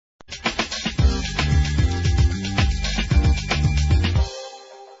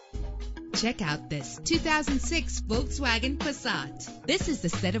Check out this 2006 Volkswagen Passat. This is the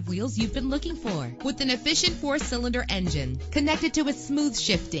set of wheels you've been looking for, with an efficient 4-cylinder engine connected to a smooth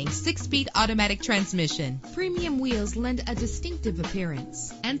shifting 6-speed automatic transmission. Premium wheels lend a distinctive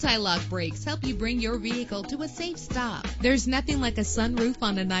appearance. Anti-lock brakes help you bring your vehicle to a safe stop. There's nothing like a sunroof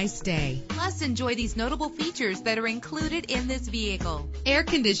on a nice day. Plus, enjoy these notable features that are included in this vehicle: air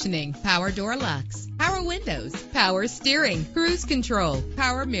conditioning, power door locks, power windows, power steering, cruise control,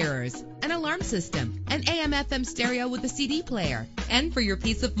 power mirrors, an alarm system, an AM/FM stereo with a CD player. And for your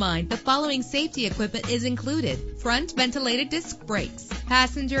peace of mind, the following safety equipment is included: front ventilated disc brakes,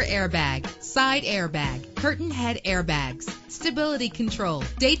 passenger airbag, side airbag, curtain head airbags, stability control,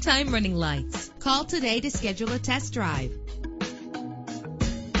 daytime running lights. Call today to schedule a test drive.